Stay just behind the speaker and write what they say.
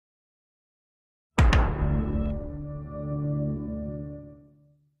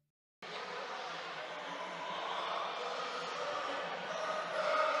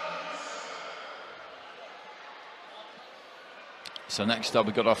So next up,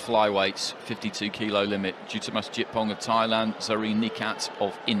 we've got our flyweights, 52 kilo limit. Jutamas JITPONG of Thailand, Zareen NIKHAT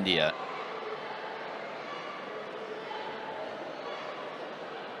of India.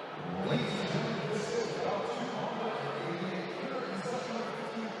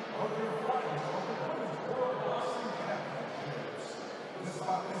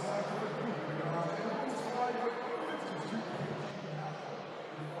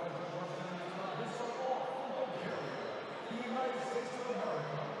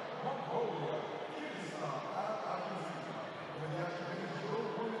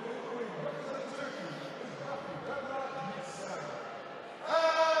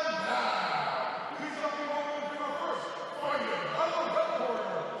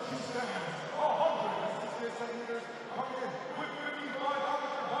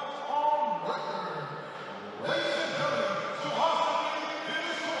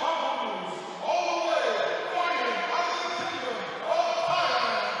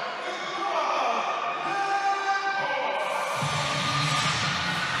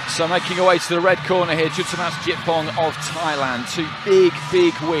 So making our way to the red corner here, Jutamas JITPONG of Thailand. Two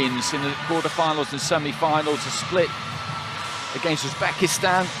big wins in the quarterfinals and semi-finals. A split against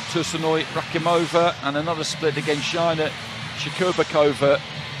Uzbekistan, Tursunoy Rakimova, and another split against Shaina Shakurbakova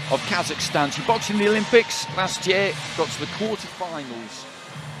of Kazakhstan. She boxed in the Olympics last year, got to the quarterfinals,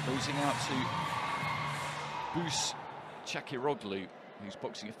 losing out to Bus Chakiroglu, who's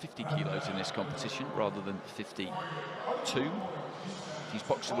boxing at 50 kilos in this competition rather than 52. He's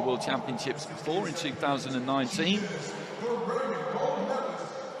boxed at the World Championships before in 2019.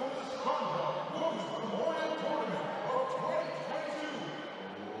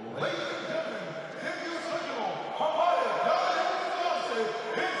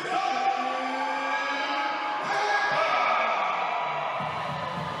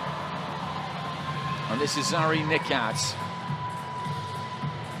 And this is Zareen NIKHAT,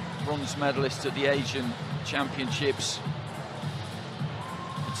 bronze medalist at the Asian Championships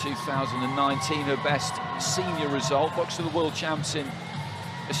 2019, her best senior result. Boxed to the World Champs in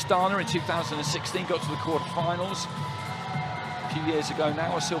Astana in 2016, got to the quarterfinals. A few years ago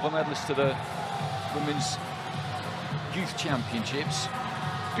now, a silver medalist to the Women's Youth Championships.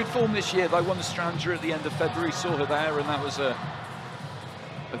 Good form this year though, won the Stranger at the end of February, saw her there, and that was a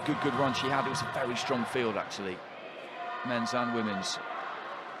good run she had. It was a very strong field actually, men's and women's,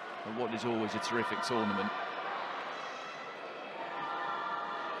 and what is always a terrific tournament.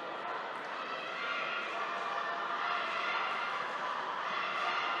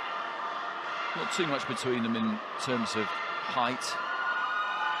 Not too much between them in terms of height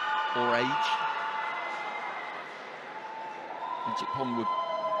or age. And JITPONG would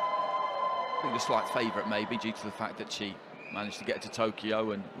be the slight favourite maybe due to the fact that she managed to get to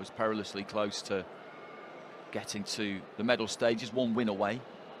Tokyo and was perilously close to getting to the medal stages, one win away.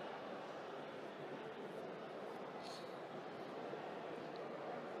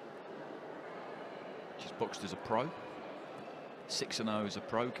 She's boxed as a pro, 6-0 as a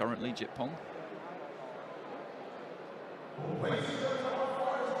pro currently, JITPONG.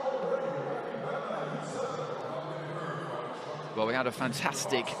 Well, we had a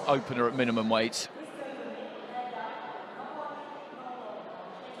fantastic opener at minimum weight.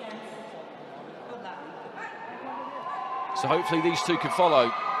 So hopefully these two can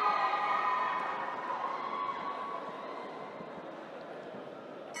follow.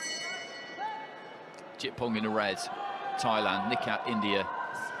 JITPONG in the red, Thailand, NIKHAT, India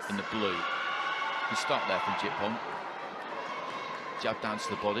in the blue. We start there from JITPONG. Jab down to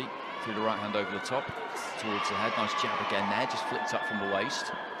the body, through the right hand over the top, towards the head. Nice jab again there, just flicked up from the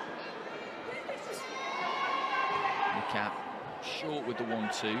waist. NIKHAT short with the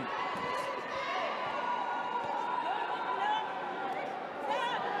 1-2.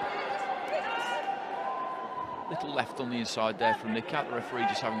 Little left on the inside there from NIKHAT. The referee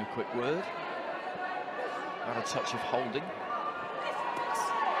just having a quick word. Got a touch of holding.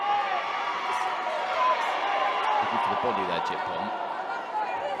 Looking for the body there, JITPONG.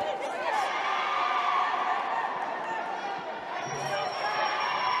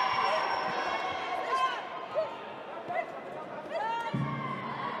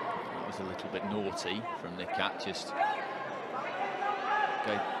 A little bit naughty from NIKHAT, just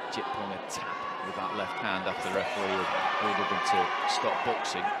gave JITPONG a tap with that left hand after the referee had ordered them to stop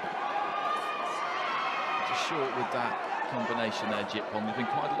boxing. Just short with that combination there, JITPONG. There's been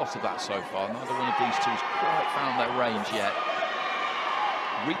quite a lot of that so far. Neither one of these two has quite found their range yet.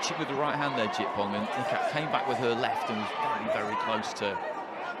 Reaching with the right hand there, JITPONG, and NIKHAT came back with her left and was very close to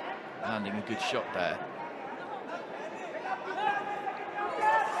landing a good shot there.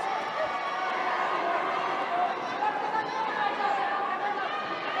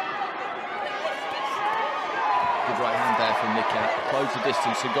 Good right hand there from NIKHAT. Closed the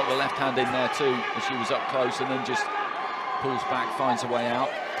distance and got the left hand in there too as she was up close, and then just pulls back, finds a way out.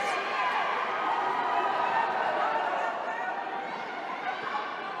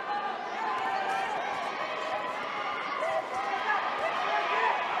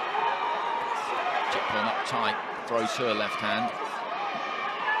 JITPONG up tight, throws her left hand.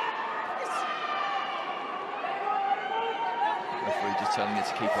 Referee just telling her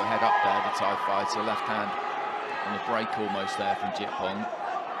to keep her head up there, the Thai fighter. Left hand on the break almost there from JITPONG.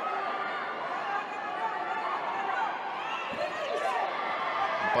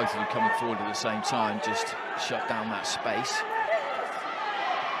 And both of them coming forward at the same time, just shut down that space.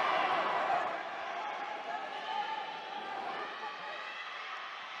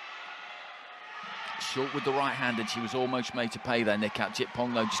 Short with the right hand, and she was almost made to pay there, NIKHAT.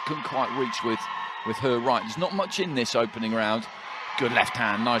 JITPONG though just couldn't quite reach with her right. There's not much in this opening round. Good left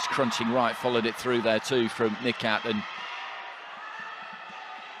hand, nice crunching right, followed it through there too from NIKHAT, and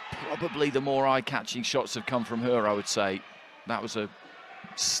probably the more eye-catching shots have come from her, I would say. That was a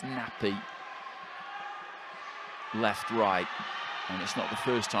snappy left-right, and it's not the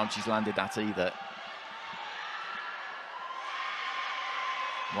first time she's landed that either.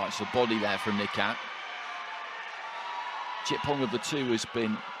 Right, so body there from NIKHAT. JITPONG of the two has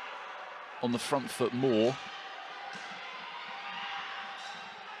been on the front foot more.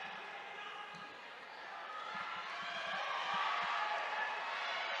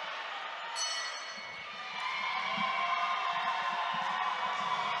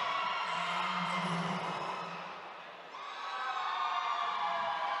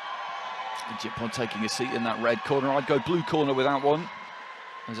 And JITPONG taking a seat in that red corner. I'd go blue corner with that one.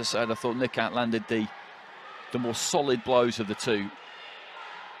 As I said, I thought NIKHAT landed the more solid blows of the two.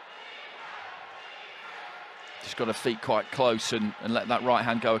 Just got her feet quite close and let that right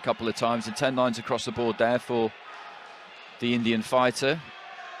hand go a couple of times. And 10-9s across the board there for the Indian fighter.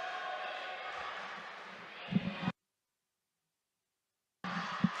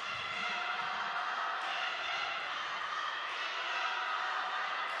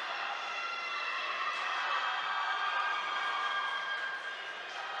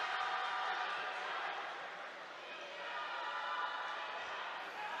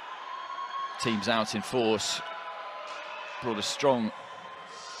 Teams out in force. Brought a strong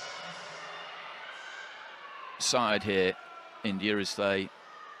side here, India, as they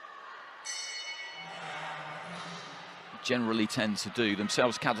generally tend to do.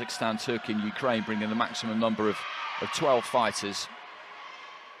 Themselves, Kazakhstan, Turkey and Ukraine bringing the maximum number of 12 fighters.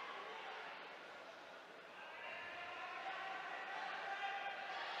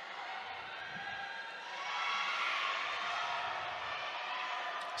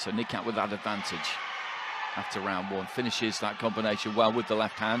 So NIKHAT with that advantage after round one. Finishes that combination well with the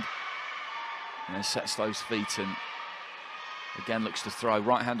left hand. And then sets those feet and again looks to throw.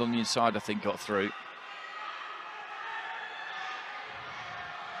 Right hand on the inside, I think, got through.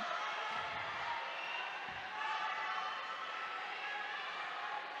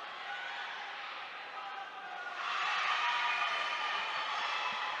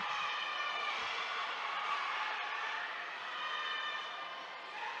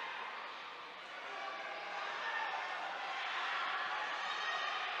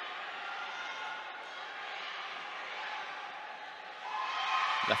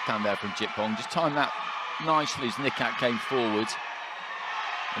 Left hand there from JITPONG. Just timed that nicely as NIKHAT came forward.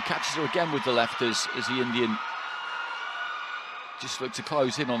 And catches her again with the left as the Indian just looked to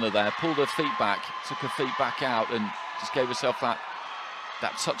close in on her there. Pulled her feet back, took her feet back out and just gave herself that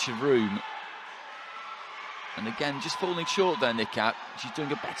touch of room. And again, just falling short there, NIKHAT. She's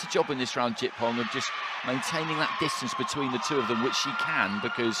doing a better job in this round, JITPONG, of just maintaining that distance between the two of them, which she can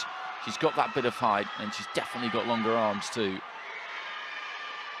because she's got that bit of height and she's definitely got longer arms too.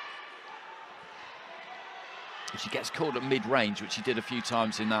 If she gets caught at mid-range, which she did a few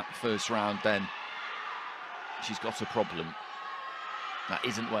times in that first round, then she's got a problem. That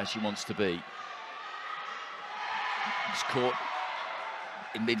isn't where she wants to be. She's caught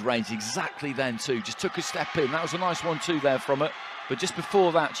in mid-range exactly then too. Just took a step in. That was a nice 1-2 there from her. But just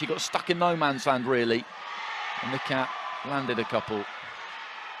before that, she got stuck in no man's land, really. And NIKHAT landed a couple.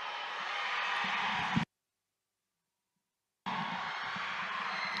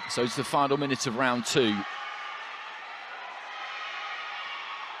 So it's the final minute of round two.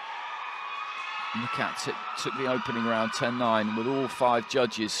 NIKHAT took the opening round 10-9 with all 5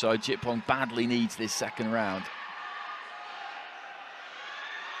 judges, so JITPONG badly needs this second round.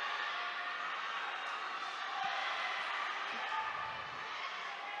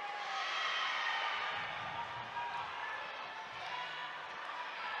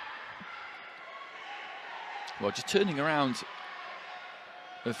 Well, just turning around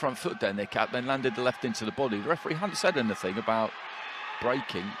the front foot there, NIKHAT, then landed the left into the body. The referee hadn't said anything about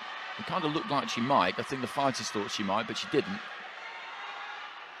breaking. It kind of looked like she might. I think the fighters thought she might, but she didn't.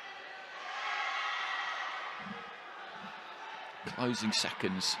 Closing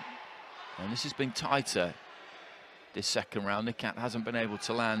seconds. And this has been tighter this second round. NIKHAT hasn't been able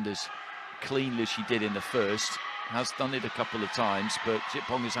to land as cleanly as she did in the first. Has done it a couple of times, but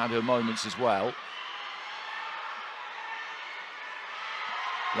JITPONG has had her moments as well.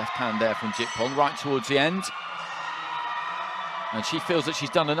 Left hand there from JITPONG, right towards the end. And she feels that she's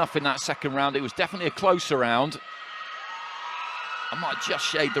done enough in that second round. It was definitely a closer round. I might just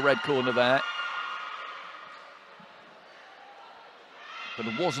shade the red corner there. But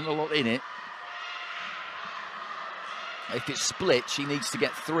there wasn't a lot in it. If it's split, she needs to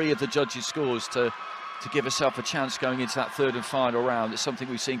get 3 of the judges' scores to give herself a chance going into that third and final round. It's something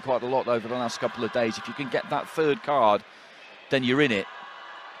we've seen quite a lot over the last couple of days. If you can get that third card, then you're in it.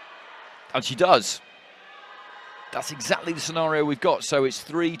 And she does. That's exactly the scenario we've got. So it's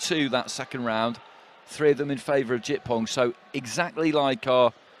 3-2 that second round. 3 of them in favour of JITPONG. So exactly like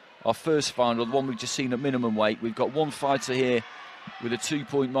our first final, the one we've just seen at minimum weight. We've got one fighter here with a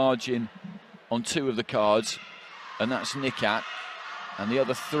 2-point margin on 2 of the cards. And that's NIKHAT. And the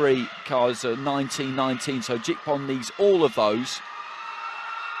other 3 cards are 19-19. So JITPONG needs all of those.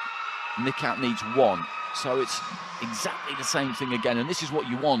 NIKHAT needs 1. So it's exactly the same thing again. And this is what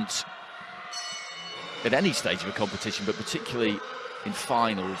you want at any stage of a competition, but particularly in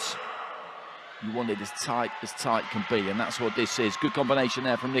finals. You want it as tight can be, and that's what this is. Good combination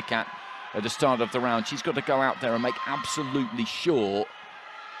there from NIKHAT at the start of the round. She's got to go out there and make absolutely sure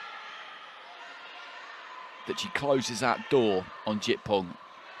that she closes that door on JITPONG.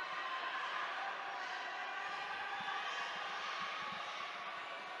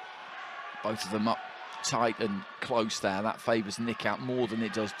 Both of them up tight and close there. That favours NIKHAT more than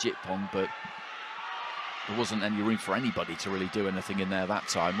it does JITPONG, but there wasn't any room for anybody to really do anything in there that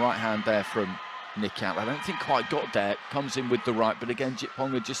time. Right hand there from NIKHAT. I don't think quite got there. Comes in with the right, but again,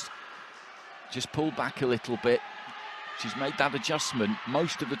 JITPONG had just pulled back a little bit. She's made that adjustment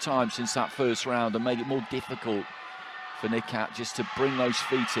most of the time since that first round and made it more difficult for NIKHAT just to bring those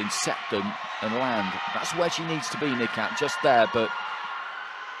feet in, set them and land. That's where she needs to be, NIKHAT, just there, but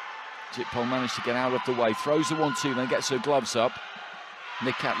JITPONG managed to get out of the way. Throws the 1-2, then gets her gloves up.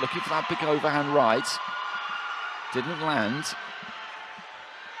 NIKHAT looking for that big overhand right. Didn't land.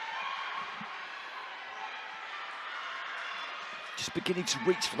 Just beginning to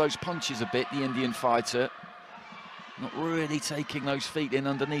reach for those punches a bit, the Indian fighter. Not really taking those feet in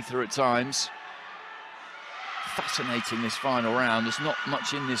underneath her at times. Fascinating, this final round. There's not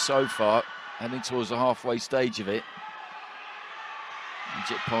much in this so far, heading towards the halfway stage of it. And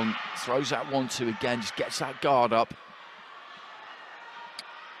JITPONG throws that 1-2 again, just gets that guard up.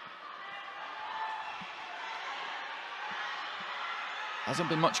 Hasn't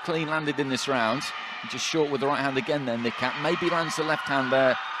been much clean landed in this round. Just short with the right hand again then, NIKHAT. Maybe lands the left hand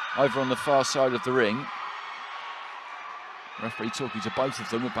there over on the far side of the ring. Referee talking to both of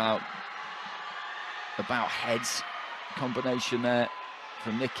them about heads. Combination there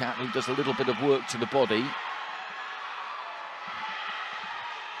from NIKHAT, who does a little bit of work to the body.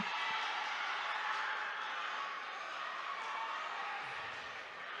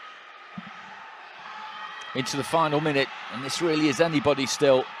 Into the final minute, and this really is anybody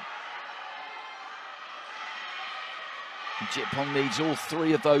still. JITPONG needs all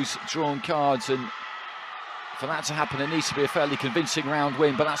 3 of those drawn cards, and for that to happen, it needs to be a fairly convincing round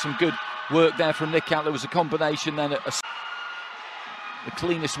win. But that's some good work there from NIKHAT. There was a combination then, the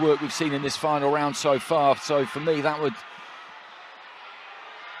cleanest work we've seen in this final round so far. So for me, that would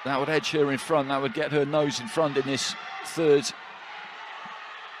edge her in front. That would get her nose in front in this third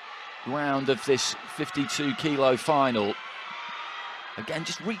round of this 52-kilo final. Again,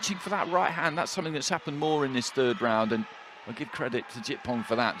 just reaching for that right hand. That's something that's happened more in this third round, and I'll give credit to JITPONG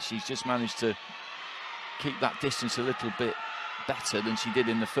for that. She's just managed to keep that distance a little bit better than she did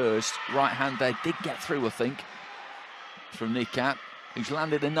in the first. Right hand there did get through, I think, from NIKHAT, who's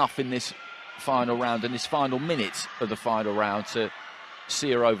landed enough in this final round and this final minute of the final round to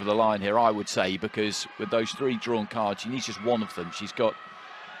see her over the line here, I would say, because with those 3 drawn cards, she needs just 1 of them. She's got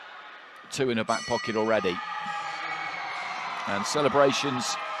 2 in her back pocket already. And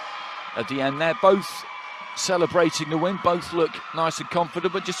celebrations at the end there, both celebrating the win, both look nice and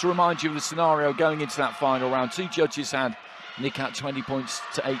confident. But just to remind you of the scenario going into that final round, 2 judges had NIKHAT 20 points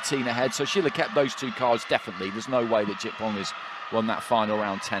to 18 ahead, so she'll have kept those 2 cards definitely. There's no way that JITPONG has won that final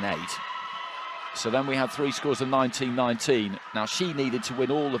round 10-8. So then we had 3 scores of 19-19. Now she needed to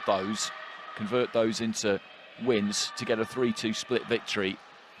win all of those, convert those into wins to get a 3-2 split victory,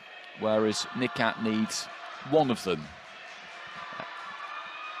 whereas NIKHAT needs one of them.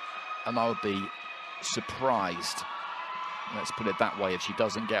 And I would be surprised, let's put it that way, if she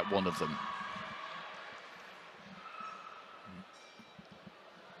doesn't get one of them.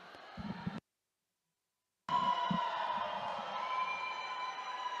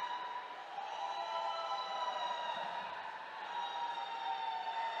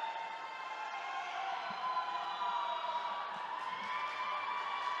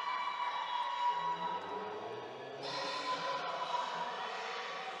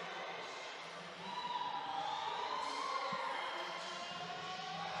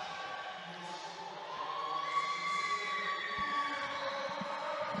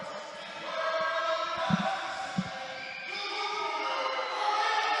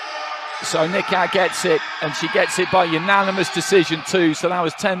 So NIKHAT gets it, and she gets it by unanimous decision too. So that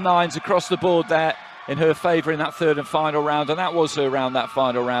was 10-9s across the board there in her favour in that third and final round, and that was her round, that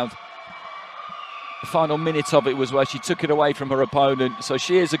final round. The final minute of it was where she took it away from her opponent. So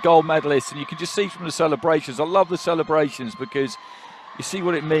she is a gold medalist, and you can just see from the celebrations. I love the celebrations because you see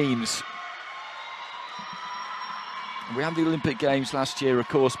what it means. We had the Olympic Games last year, of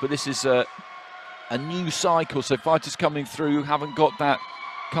course, but this is a new cycle. So fighters coming through haven't got that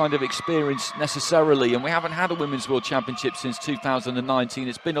kind of experience necessarily, and we haven't had a Women's World Championship since 2019.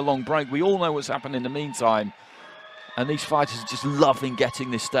 It's been a long break. We all know what's happened in the meantime, and these fighters are just loving getting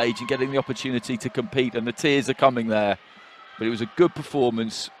this stage and getting the opportunity to compete, and the tears are coming there. But it was a good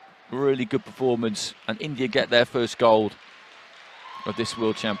performance, really good performance, and India get their first gold of this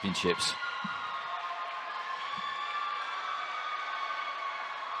World Championships.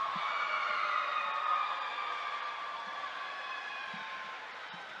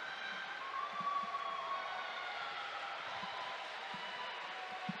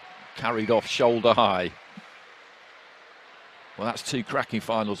 Carried off shoulder high. Well, that's two cracking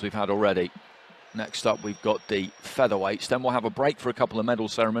finals we've had already. Next up, we've got the featherweights. Then we'll have a break for a couple of medal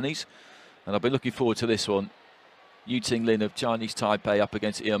ceremonies, and I've been looking forward to this one. Yu Ting-Lin of Chinese Taipei up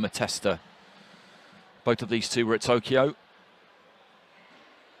against Irma Testa. Both of these two were at Tokyo.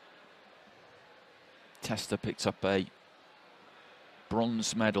 Testa picked up a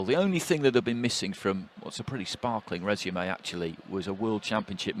bronze medal. The only thing that had been missing from what's a pretty sparkling resume actually was a World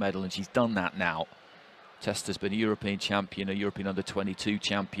Championship medal, and she's done that now. Testa's been a European champion, a European under-22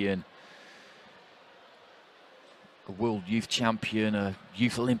 champion, a World Youth champion, a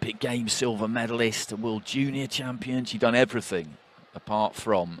Youth Olympic Games silver medalist, a World Junior champion. She's done everything apart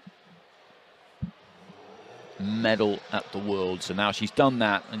from medal at the World. So now she's done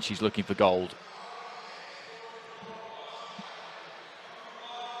that and she's looking for gold.